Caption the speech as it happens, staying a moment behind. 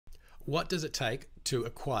what does it take to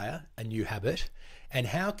acquire a new habit, and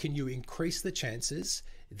how can you increase the chances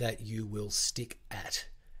that you will stick at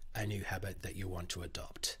a new habit that you want to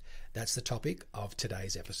adopt? That's the topic of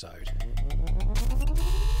today's episode.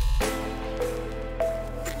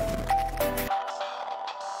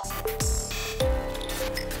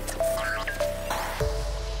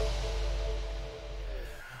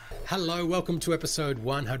 Hello, welcome to episode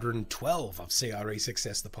 112 of CRE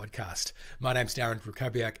Success, the podcast. My name's Darren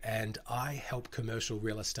Krakowiak, and I help commercial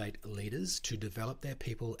real estate leaders to develop their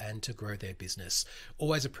people and to grow their business.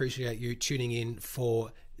 Always appreciate you tuning in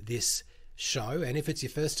for this show, and if it's your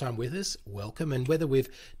first time with us, welcome. And whether we've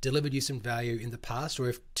delivered you some value in the past or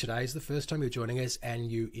if today's the first time you're joining us and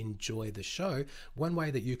you enjoy the show, one way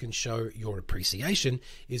that you can show your appreciation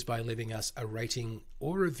is by leaving us a rating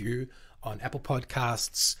or review on Apple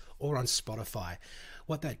Podcasts or on Spotify.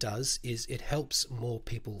 What that does is it helps more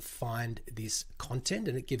people find this content,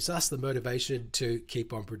 and it gives us the motivation to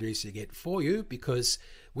keep on producing it for you, because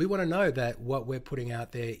we want to know that what we're putting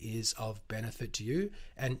out there is of benefit to you.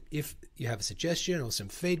 And if you have a suggestion or some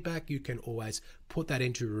feedback, you can always put that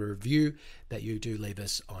into a review that you do leave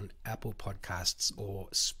us on Apple Podcasts or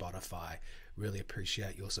Spotify. Really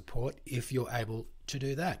appreciate your support if you're able to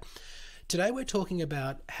do that. Today we're talking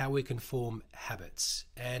about how we can form habits,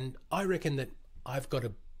 and I reckon that I've got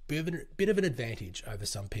a bit of an advantage over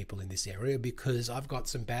some people in this area, because I've got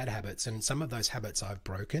some bad habits, and some of those habits I've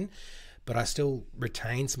broken, but I still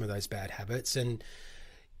retain some of those bad habits. And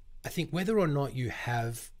I think whether or not you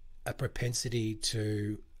have a propensity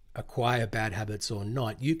to acquire bad habits or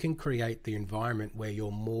not, you can create the environment where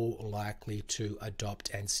you're more likely to adopt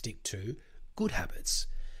and stick to good habits.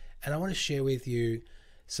 And I want to share with you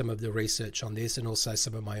some of the research on this, and also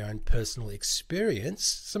some of my own personal experience.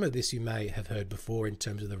 Some of this you may have heard before in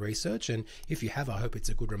terms of the research, and if you have, I hope it's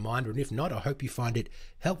a good reminder, and if not, I hope you find it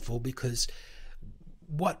helpful, because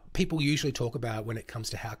what people usually talk about when it comes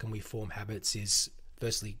to how can we form habits is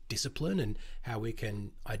firstly discipline, and how we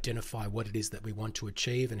can identify what it is that we want to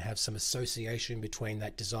achieve and have some association between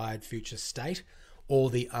that desired future state or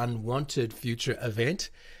the unwanted future event.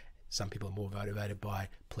 Some people are more motivated by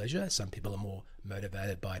pleasure, some people are more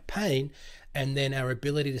motivated by pain, and then our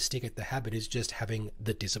ability to stick at the habit is just having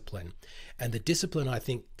the discipline. And the discipline, I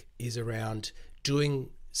think, is around doing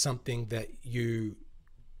something that you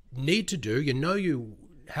need to do, you know you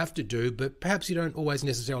have to do, but perhaps you don't always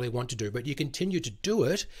necessarily want to do, but you continue to do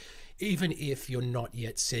it even if you're not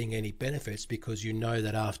yet seeing any benefits, because you know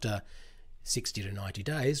that after 60 to 90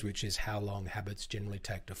 days, which is how long habits generally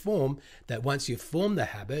take to form, that once you've formed the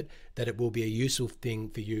habit, that it will be a useful thing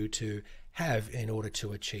for you to have in order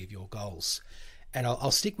to achieve your goals. And I'll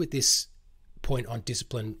stick with this point on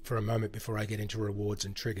discipline for a moment before I get into rewards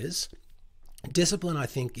and triggers. Discipline, I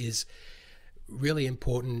think, is really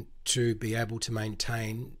important to be able to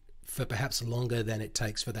maintain for perhaps longer than it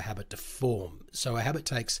takes for the habit to form. So a habit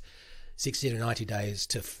takes 60 to 90 days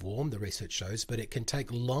to form, the research shows, but it can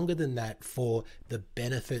take longer than that for the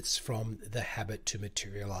benefits from the habit to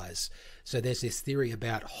materialize. So there's this theory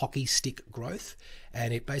about hockey stick growth,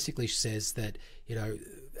 and it basically says that,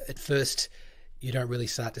 at first you don't really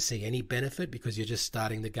start to see any benefit because you're just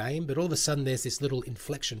starting the game, but all of a sudden there's this little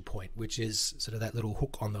inflection point, which is sort of that little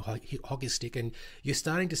hook on the hockey stick, and you're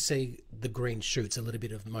starting to see the green shoots, a little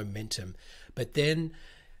bit of momentum. But then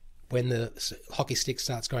when the hockey stick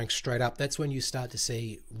starts going straight up, that's when you start to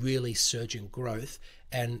see really surging growth.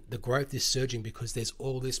 And the growth is surging because there's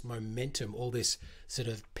all this momentum, all this sort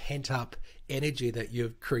of pent up energy that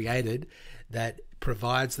you've created that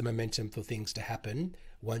provides the momentum for things to happen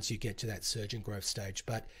once you get to that surging growth stage.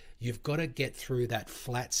 But you've got to get through that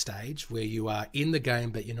flat stage where you are in the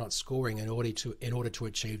game but you're not scoring in order to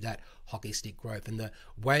achieve that hockey stick growth. And the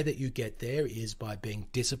way that you get there is by being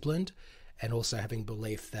disciplined, and also having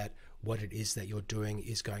belief that what it is that you're doing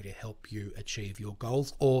is going to help you achieve your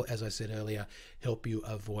goals, or, as I said earlier, help you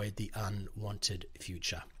avoid the unwanted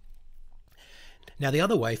future. Now, the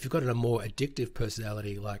other way, if you've got a more addictive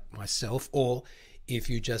personality like myself, or if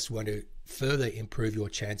you just want to further improve your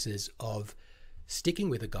chances of sticking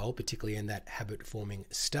with a goal, particularly in that habit forming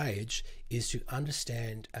stage, is to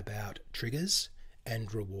understand about triggers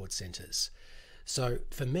and reward centers. So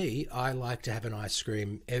for me, I like to have an ice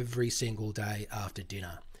cream every single day after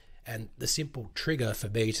dinner. And the simple trigger for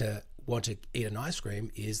me to want to eat an ice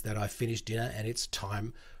cream is that I finished dinner and it's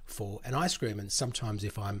time for an ice cream. And sometimes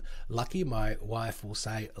if I'm lucky, my wife will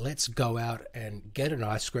say, let's go out and get an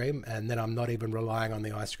ice cream. And then I'm not even relying on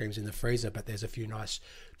the ice creams in the freezer, but there's a few nice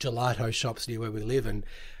gelato shops near where we live and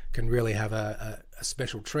can really have a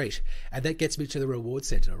special treat. And that gets me to the reward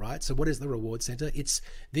center, right? So what is the reward center? It's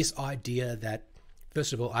this idea that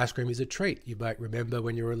First of all, ice cream is a treat. You might remember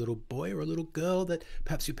when you were a little boy or a little girl that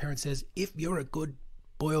perhaps your parent says, if you're a good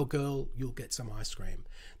boy or girl, you'll get some ice cream.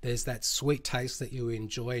 There's that sweet taste that you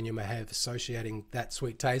enjoy, and you may have associating that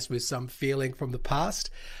sweet taste with some feeling from the past.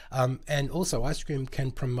 And also, ice cream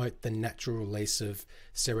can promote the natural release of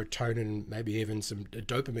serotonin, maybe even some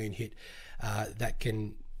dopamine hit that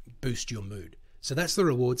can boost your mood. So that's the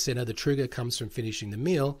reward center. The trigger comes from finishing the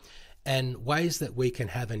meal. And ways that we can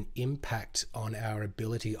have an impact on our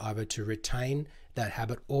ability either to retain that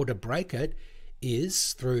habit or to break it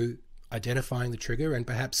is through identifying the trigger. And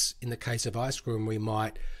perhaps in the case of ice cream, we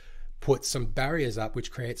might put some barriers up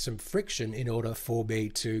which create some friction in order for me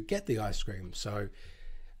to get the ice cream. So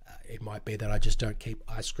it might be that I just don't keep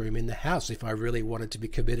ice cream in the house. If I really wanted to be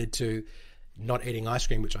committed to not eating ice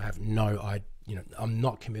cream, which I have no idea, I'm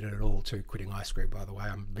not committed at all to quitting ice cream, by the way.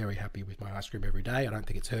 I'm very happy with my ice cream every day. I don't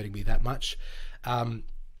think it's hurting me that much.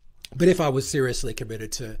 But if I was seriously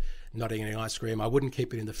committed to not eating ice cream, I wouldn't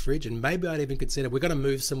keep it in the fridge. And maybe I'd even consider, we're going to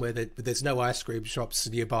move somewhere that there's no ice cream shops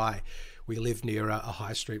nearby. We live near a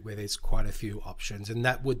high street where there's quite a few options. And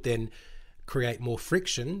that would then create more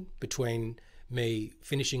friction between me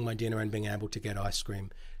finishing my dinner and being able to get ice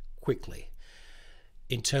cream quickly.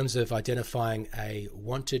 In terms of identifying a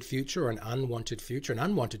wanted future or an unwanted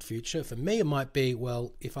future, for me, it might be,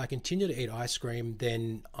 well, if I continue to eat ice cream,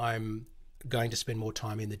 then I'm going to spend more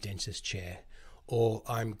time in the dentist chair, or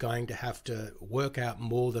I'm going to have to work out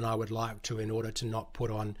more than I would like to in order to not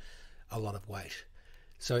put on a lot of weight.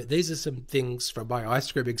 So these are some things from my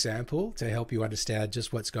ice cream example to help you understand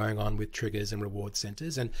just what's going on with triggers and reward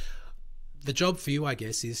centers. And the job for you, I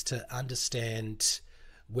guess, is to understand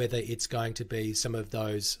whether it's going to be some of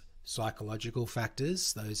those psychological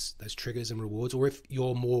factors, those triggers and rewards, or if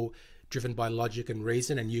you're more driven by logic and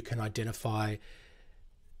reason and you can identify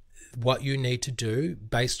what you need to do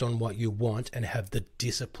based on what you want and have the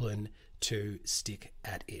discipline to stick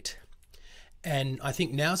at it. And I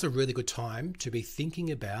think now's a really good time to be thinking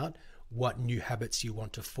about what new habits you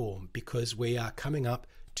want to form, because we are coming up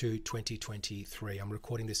to 2023. I'm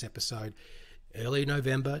recording this episode early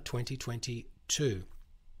November 2022.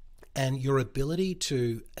 And your ability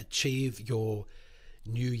to achieve your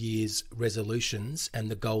New Year's resolutions and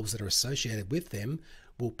the goals that are associated with them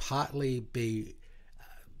will partly be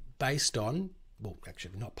based on, well,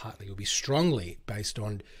 actually not partly, it will be strongly based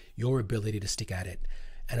on your ability to stick at it.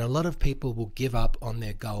 And a lot of people will give up on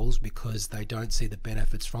their goals because they don't see the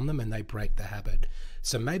benefits from them and they break the habit.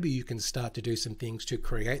 So maybe you can start to do some things to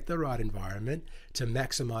create the right environment to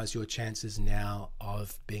maximize your chances now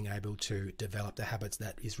of being able to develop the habits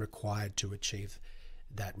that is required to achieve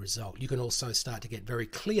that result. You can also start to get very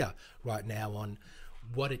clear right now on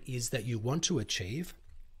what it is that you want to achieve.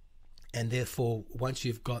 And therefore, once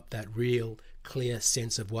you've got that real clear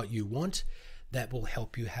sense of what you want, that will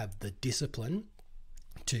help you have the discipline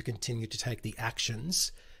to continue to take the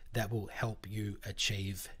actions that will help you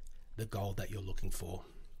achieve the goal that you're looking for.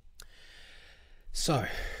 So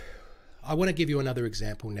I want to give you another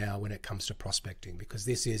example now when it comes to prospecting, because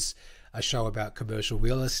this is a show about commercial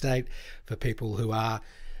real estate for people who are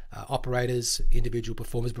operators, individual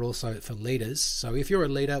performers, but also for leaders. So if you're a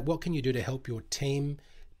leader, what can you do to help your team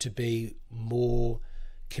to be more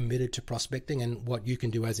committed to prospecting, and what you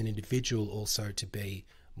can do as an individual also to be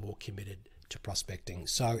more committed to prospecting?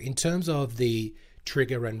 So in terms of the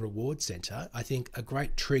trigger and reward center, I think a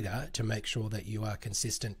great trigger to make sure that you are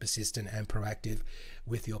consistent, persistent, and proactive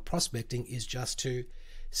with your prospecting is just to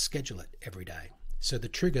schedule it every day. So the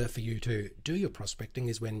trigger for you to do your prospecting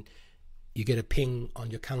is when you get a ping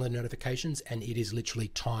on your calendar notifications and it is literally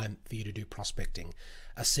time for you to do prospecting.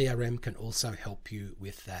 A CRM can also help you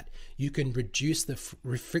with that. You can reduce the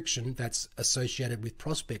friction that's associated with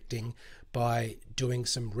prospecting by doing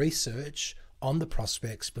some research on the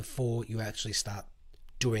prospects before you actually start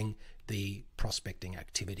doing the prospecting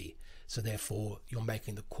activity. So therefore, you're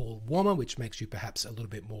making the call warmer, which makes you perhaps a little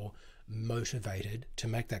bit more motivated to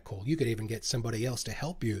make that call. You could even get somebody else to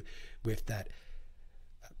help you with that,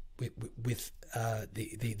 with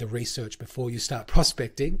the research before you start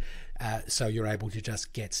prospecting, so you're able to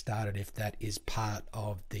just get started. If that is part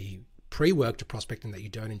of the pre-work to prospecting that you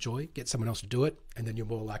don't enjoy, get someone else to do it, and then you're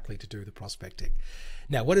more likely to do the prospecting.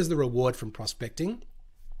 Now, what is the reward from prospecting?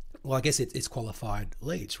 Well, I guess it's qualified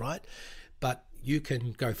leads, right? But you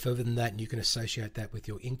can go further than that, and you can associate that with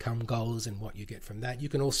your income goals and what you get from that. You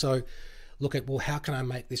can also look at, well, how can I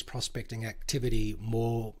make this prospecting activity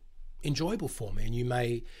more enjoyable for me? And you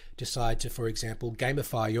may decide to, for example,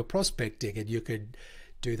 gamify your prospecting, and you could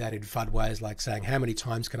do that in fun ways, like saying, how many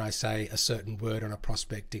times can I say a certain word on a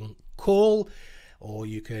prospecting call? Or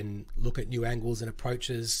you can look at new angles and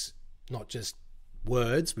approaches, not just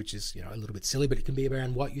words, which is, a little bit silly, but it can be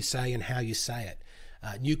around what you say and how you say it.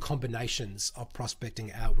 New combinations of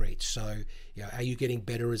prospecting outreach. So, are you getting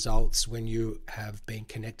better results when you have been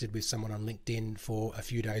connected with someone on LinkedIn for a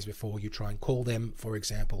few days before you try and call them, for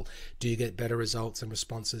example? Do you get better results and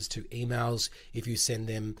responses to emails if you send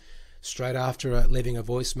them straight after leaving a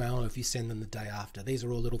voicemail, or if you send them the day after? These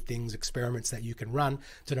are all little things, experiments that you can run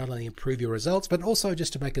to not only improve your results, but also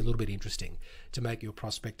just to make it a little bit interesting, to make your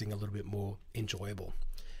prospecting a little bit more enjoyable.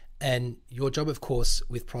 And your job, of course,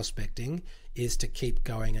 with prospecting is to keep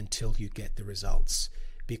going until you get the results,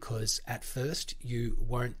 because at first you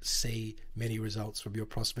won't see many results from your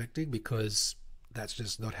prospecting, because that's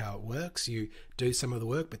just not how it works. You do some of the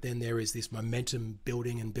work, but then there is this momentum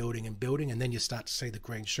building and building and building, and then you start to see the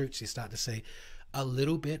green shoots. You start to see a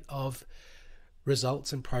little bit of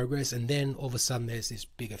results and progress, and then all of a sudden there's this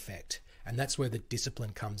big effect. And that's where the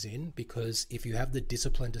discipline comes in, because if you have the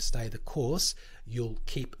discipline to stay the course, you'll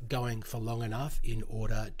keep going for long enough in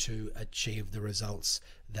order to achieve the results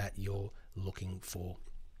that you're looking for.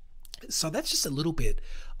 So that's just a little bit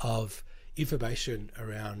of information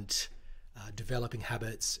around developing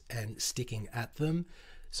habits and sticking at them.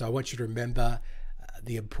 So I want you to remember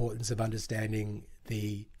the importance of understanding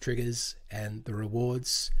the triggers and the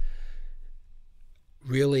rewards,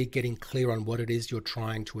 really getting clear on what it is you're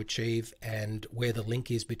trying to achieve and where the link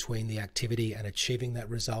is between the activity and achieving that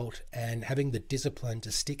result, and having the discipline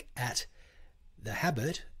to stick at the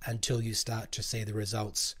habit until you start to see the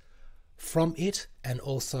results from it, and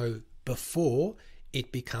also before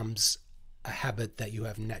it becomes a habit that you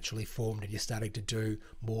have naturally formed and you're starting to do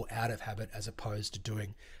more out of habit as opposed to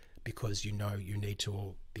doing because you know you need to,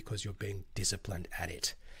 or because you're being disciplined at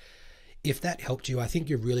it. If that helped you, I think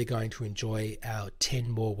you're really going to enjoy our 10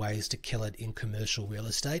 more ways to kill it in commercial real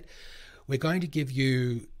estate. We're going to give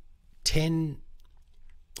you 10,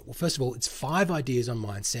 well, first of all, it's 5 ideas on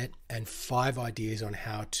mindset and 5 ideas on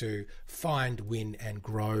how to find, win, and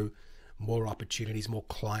grow more opportunities, more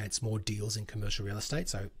clients, more deals in commercial real estate.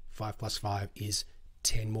 So 5 plus 5 is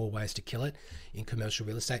 10 more ways to kill it in commercial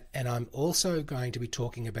real estate. And I'm also going to be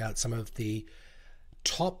talking about some of the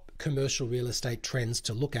top commercial real estate trends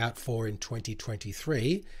to look out for in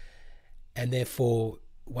 2023. And therefore,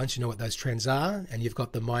 once you know what those trends are and you've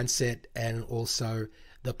got the mindset and also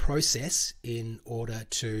the process in order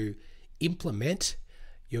to implement,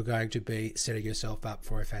 you're going to be setting yourself up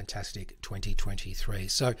for a fantastic 2023.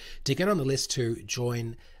 So to get on the list to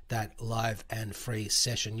join that live and free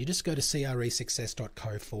session, you just go to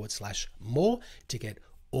cresuccess.co/more to get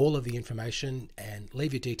all of the information and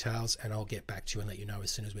leave your details, and I'll get back to you and let you know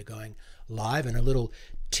as soon as we're going live. And a little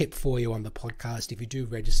tip for you on the podcast: if you do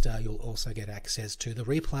register, you'll also get access to the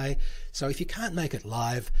replay. So if you can't make it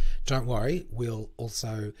live, don't worry, we'll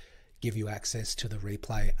also give you access to the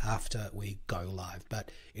replay after we go live. But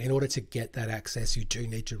in order to get that access, you do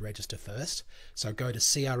need to register first. So go to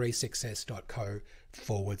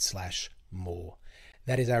cresuccess.co/more.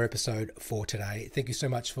 That is our episode for today. Thank you so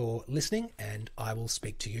much for listening, and I will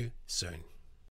speak to you soon.